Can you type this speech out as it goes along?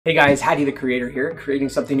Hey guys, Haddy the creator here, creating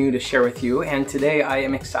something new to share with you, and today I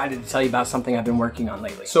am excited to tell you about something I've been working on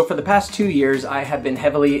lately. So for the past 2 years, I have been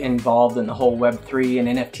heavily involved in the whole Web3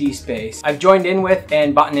 and NFT space. I've joined in with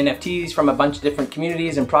and bought NFTs from a bunch of different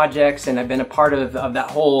communities and projects, and I've been a part of that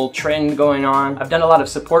whole trend going on. I've done a lot of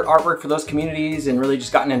support artwork for those communities and really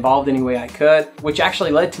just gotten involved any way I could, which actually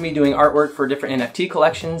led to me doing artwork for different NFT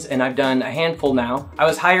collections, and I've done a handful now. I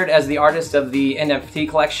was hired as the artist of the NFT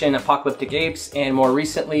collection Apocalyptic Apes, and more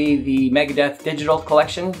recently the Megadeth digital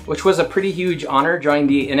collection, which was a pretty huge honor, drawing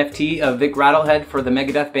the NFT of Vic Rattlehead for the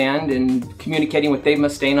Megadeth band and communicating with Dave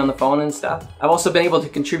Mustaine on the phone and stuff. I've also been able to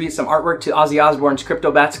contribute some artwork to Ozzy Osbourne's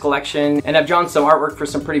Crypto Bats collection, and I've drawn some artwork for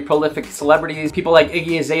some pretty prolific celebrities, people like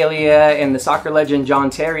Iggy Azalea and the soccer legend John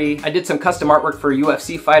Terry. I did some custom artwork for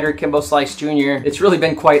UFC fighter Kimbo Slice Jr. It's really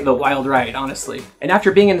been quite the wild ride, honestly. And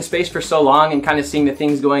after being in the space for so long and kind of seeing the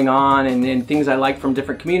things going on and things I like from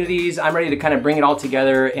different communities, I'm ready to kind of bring it all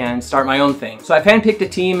together and start my own thing. So I've handpicked a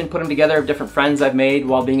team and put them together of different friends I've made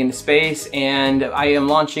while being in the space, and I am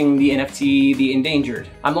launching the NFT, the Endangered.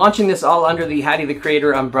 I'm launching this all under the Haddy the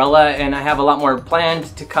Creator umbrella, and I have a lot more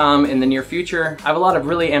planned to come in the near future. I have a lot of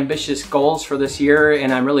really ambitious goals for this year,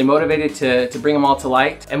 and I'm really motivated to bring them all to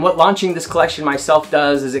light. And what launching this collection myself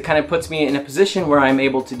does is it kind of puts me in a position where I'm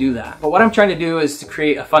able to do that. But what I'm trying to do is to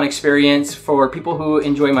create a fun experience for people who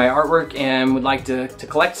enjoy my artwork and would like to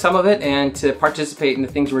collect some of it and to participate in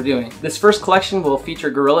the things we're doing. This first collection will feature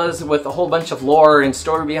gorillas with a whole bunch of lore and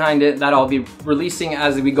story behind it that I'll be releasing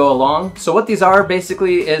as we go along. So what these are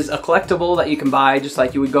basically is a collectible that you can buy just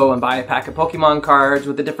like you would go and buy a pack of Pokemon cards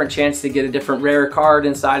with a different chance to get a different rare card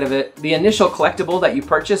inside of it. The initial collectible that you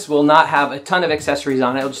purchase will not have a ton of accessories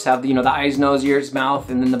on it. It'll just have the eyes, nose, ears, mouth,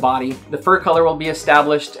 and then the body. The fur color will be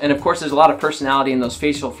established, and of course there's a lot of personality in those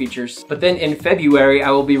facial features. But then in February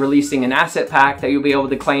I will be releasing an asset pack that you'll be able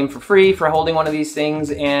to claim for free for holding one of these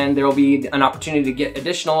things, and there will be an opportunity to get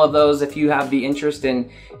additional of those if you have the interest in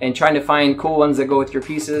trying to find cool ones that go with your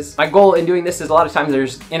pieces. My goal in doing this is a lot of times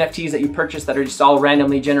there's NFTs that you purchase that are just all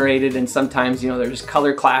randomly generated, and sometimes there's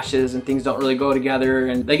color clashes and things don't really go together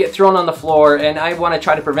and they get thrown on the floor, and I want to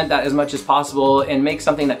try to prevent that as much as possible and make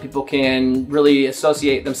something that people can really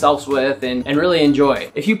associate themselves with and really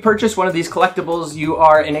enjoy. If you purchase one of these collectibles, you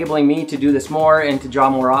are enabling me to do this more and to draw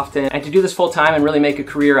more often and to do this full time and really make a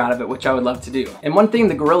career out of it, which I would love to do. And one thing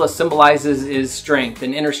the gorilla symbolizes is strength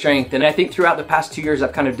and inner strength, and I think throughout the past 2 years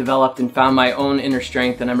I've kind of developed and found my own inner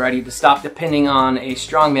strength, and I'm ready to stop depending on a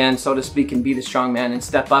strongman, so to speak, and be the strongman and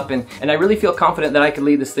step up, and I really feel confident that I can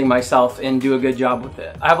lead this thing myself and do a good job with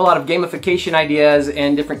it. I have a lot of gamification ideas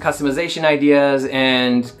and different customization ideas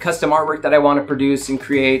and custom artwork that I want to produce and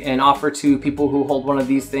create and offer to people who hold one of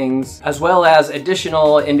these things, as well as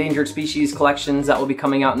additional endangered species collections that will be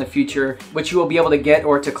coming out in the future, which you will be able to get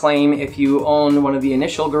or to claim if you own one of the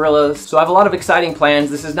initial gorillas. So I have a lot of exciting plans.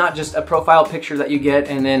 This is not just a profile picture that you get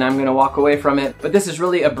and then I'm gonna walk away from it, but this is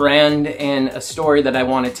really a brand and a story that I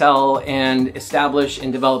want to tell and establish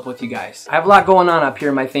and develop with you guys. I have a lot going on up here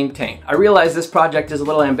in my think tank. I realize this project is a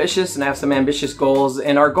little ambitious and I have some ambitious goals,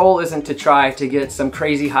 and our goal isn't to try to get some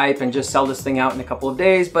crazy hype and just sell this thing out in a couple of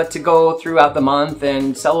days, but to go throughout the month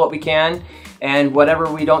and sell what we can. And whatever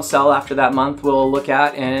we don't sell after that month, we'll look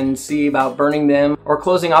at and see about burning them or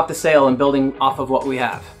closing off the sale and building off of what we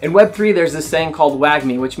have. In Web3, there's this saying called WAG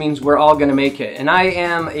me, which means we're all gonna make it. And I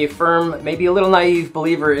am a firm, maybe a little naive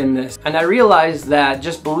believer in this. And I realized that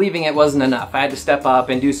just believing it wasn't enough. I had to step up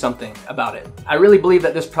and do something about it. I really believe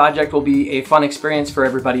that this project will be a fun experience for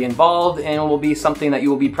everybody involved, and will be something that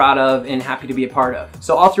you will be proud of and happy to be a part of.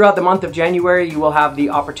 So all throughout the month of January, you will have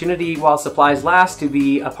the opportunity while supplies last to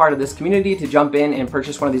be a part of this community, to jump in and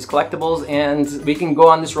purchase one of these collectibles, and we can go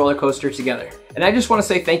on this roller coaster together. And I just want to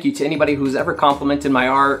say thank you to anybody who's ever complimented my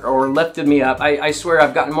art or lifted me up. I swear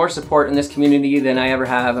I've gotten more support in this community than I ever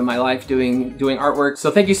have in my life doing artwork.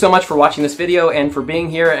 So thank you so much for watching this video and for being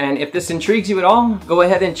here. And if this intrigues you at all, go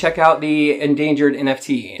ahead and check out the Endangered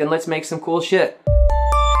NFT. Then let's make some cool shit.